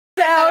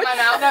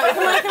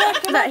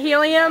out. Is that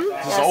helium?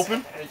 Is this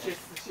open?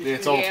 Yeah,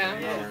 it's open.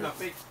 Yeah.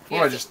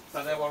 Or I just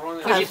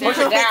Push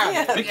it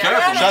down. be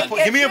careful.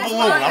 Give me a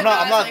balloon. I'm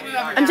not.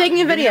 I'm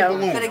taking a video.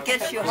 But it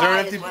gets you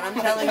high is what I'm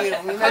telling you.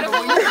 Remember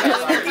when you were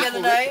doing it the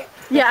other night?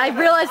 Yeah, I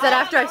realized that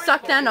after I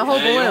sucked in a whole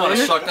You don't want to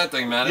balloon. suck that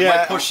thing, man. It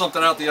might push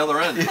something out the other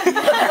end. Come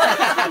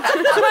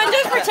on,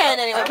 just pretend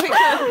anyway.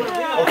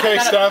 Okay,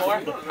 Steph.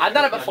 I've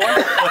done it before.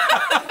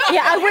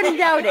 Yeah, I wouldn't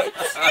doubt it.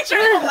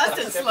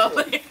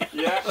 Slowly.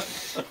 You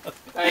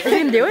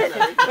can do it?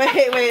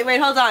 Wait,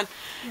 hold on.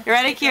 You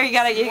ready, Kier? You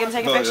can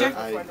take a picture?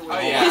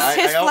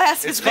 His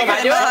flask is bigger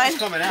than mine. It's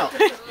coming out.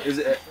 Is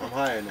it? I'm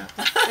higher now.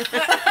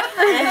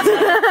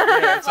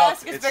 His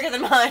flask is bigger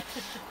than mine.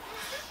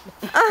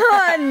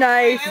 Oh,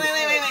 nice.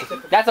 Wait.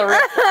 That's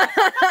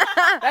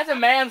a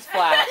man's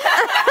flash.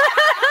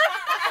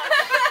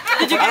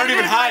 Did you I don't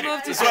even hide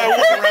it. That's why I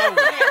walk around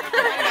with it.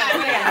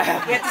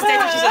 You have to stay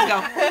till she says go.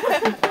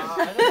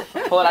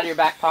 Pull it out of your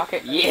back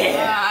pocket.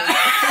 Yeah.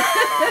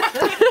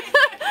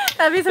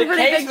 That'd be some The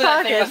pretty case big for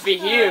that thing pockets. must be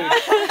huge.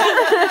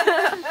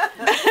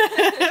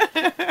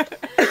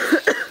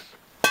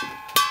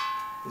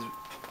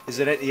 Is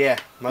it? Yeah,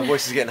 my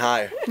voice is getting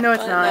higher. No,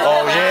 it's not.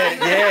 Oh yeah,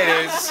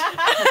 it is.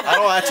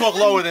 I talk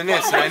lower than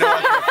this, and I know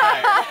I can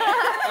fight.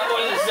 My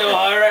voice is so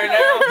high right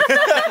now.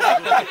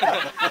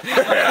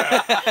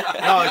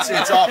 No, it's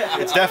up.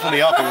 It's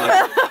definitely up a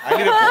little. I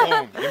need a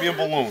balloon. Give me a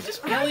balloon.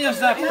 Helium's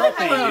not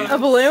propane. A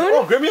balloon?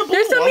 Oh, give me a balloon.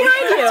 There's some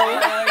behind you.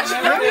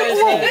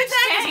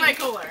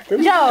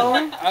 Yo,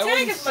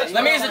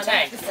 Let me use a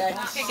tank.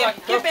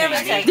 Give Bam a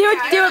tank. do it,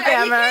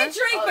 Bammer. You can't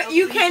drink, but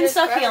you can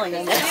suck healing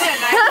in this.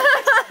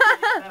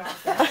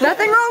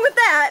 Nothing wrong with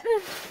that.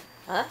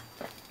 Huh?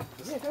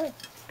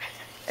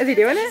 Is he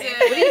doing it?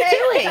 What are you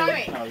doing?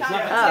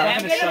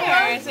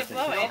 Is it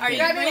flowing? Are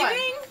you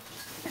breathing?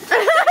 Is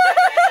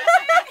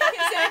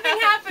anything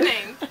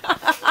happening?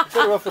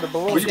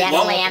 We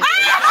definitely am.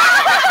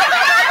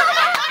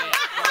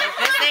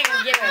 This thing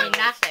is giving me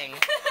nothing.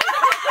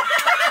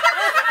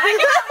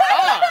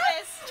 Oh,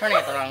 turning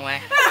it the wrong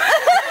way.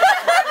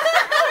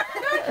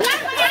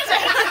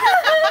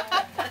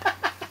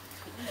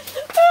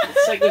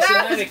 It's like the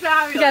somatic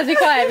You guys be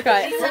quiet,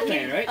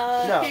 propane, right?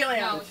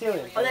 Helium.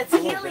 Oh, that's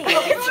healing.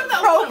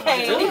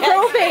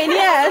 Propane,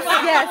 yes,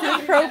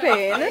 it's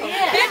propane.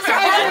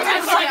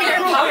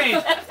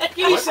 Propane.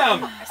 Give me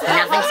some.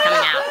 Nothing's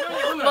coming out.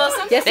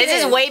 Yes, This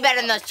is way better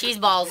than those cheese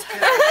balls.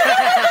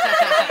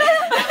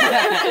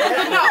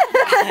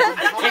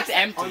 It's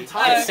empty.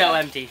 It's so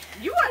empty.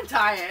 You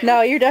untie it.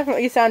 No, you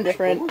sound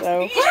different,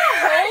 though.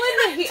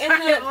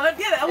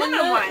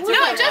 Aluminum one.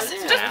 No, just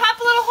pop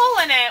a little hole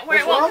in it where it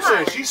That's what won't I'm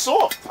saying. hurt. She's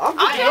soft. I'm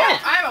good I'll to do go. it.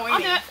 I have a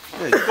weenie. Yeah,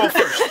 you go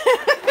first.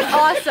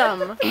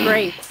 Awesome.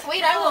 Great.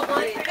 Wait, I will.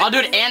 I'll do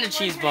it and a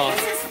cheese ball.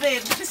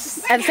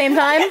 At the same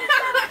time?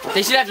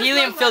 They should have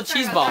helium-filled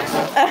cheese balls.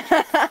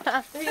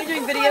 Are you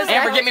doing videos?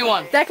 Amber, get me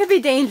one. That could be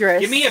dangerous.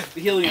 Give me a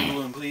helium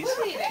balloon, please.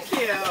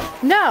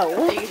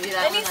 No.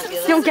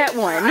 Don't get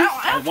one.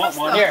 I want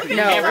one. Here,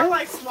 No. I'm Amber,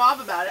 like suave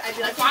about it. I'd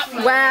be like,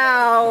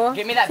 Wow.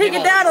 get me that Take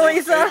big it one. down,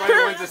 Elisa. I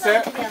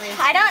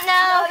don't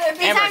know.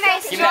 These Amber, aren't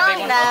very give me that big strong,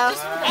 one. though.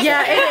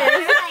 Yeah, it is.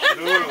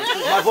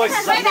 My voice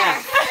is up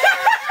now.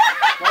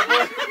 My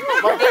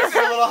voice is a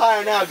little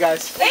higher now,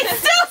 guys.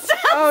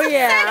 Oh,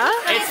 yeah.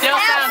 It still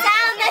sounds...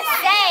 Sound the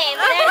same.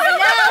 There's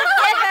no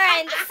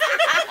difference.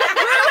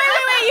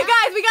 Wait, you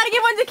guys, we gotta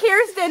give one to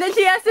Kirsten, and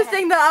she has to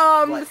sing the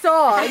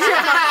song.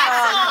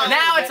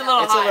 Now it's a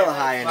little It's a little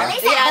higher. higher now.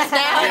 Yes,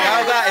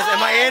 Am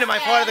I in? Am I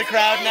part of the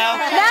crowd now?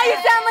 Now you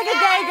sound like a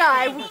gay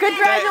guy.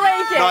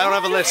 Congratulations. No, I don't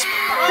have a lisp.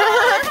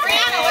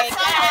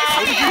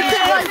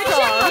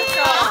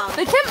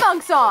 The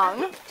Chipmunk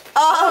song.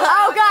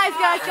 Oh, guys,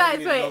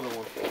 wait.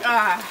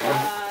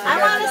 I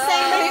want to say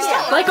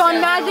Like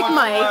on Magic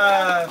Mike.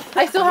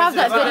 I still have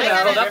that video. we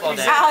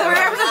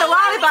represent the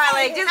Lollipop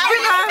League. Just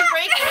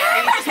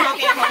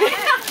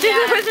She's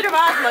a Wizard of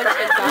Oz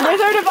munchkin song.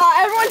 Wizard of Oz.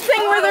 Everyone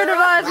sing Wizard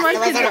of Oz. The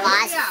Wizard of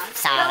Oz?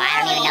 So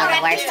I don't even know the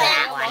words to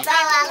that one. The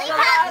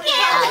Lollipop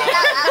Guild!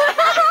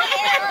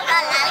 The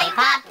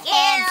Lollipop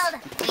Guild!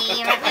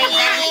 We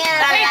represent you!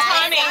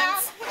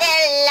 The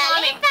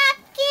Lollipop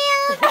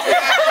Guild!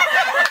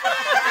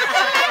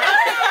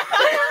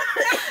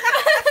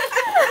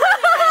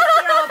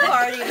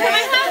 Party, man.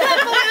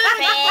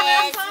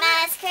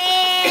 Christmas!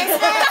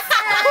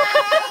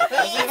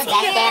 This is the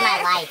best day of my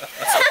life. It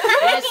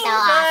is so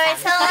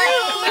awesome.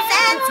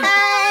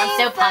 I'm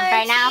so pumped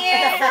right now. You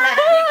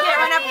can't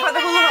run up for the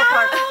hula hoop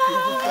park.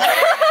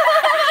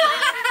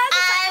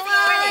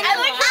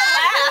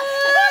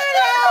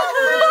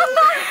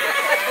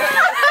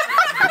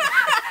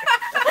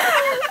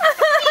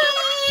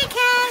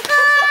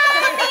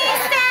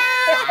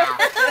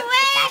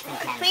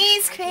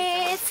 Please,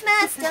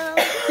 Christmas, don't.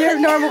 Your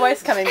normal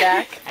voice coming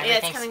back. Yeah,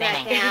 it's coming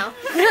back now.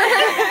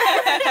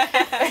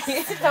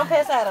 Don't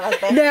piss out of us,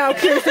 baby. Now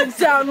Kirsten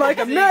sound like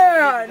a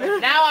man.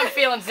 Now I'm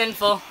feeling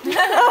sinful.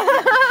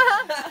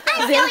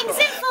 I'm feeling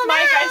sinful now.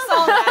 Mike, I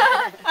saw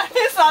that.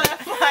 saw that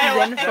fly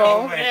away. Sinful.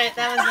 Alright,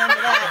 that was the end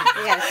of that.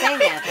 You gotta sing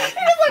that.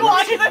 Like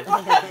watching the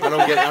fly. I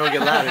don't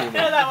get loud No,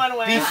 anymore. that went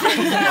away.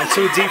 I'm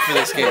too deep for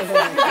this game.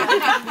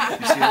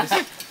 You see this?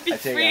 I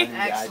take it.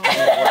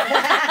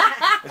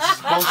 This is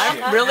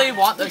bullshit. I really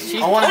want those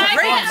cheese I want balls. to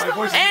Great. my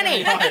voice is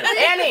Annie!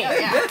 Annie!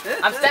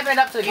 I'm stepping it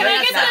up to the Can I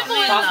glass get now. the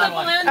balloon? Toss The me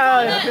one. balloon?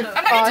 Oh,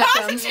 I'm gonna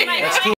toss it to you. That's too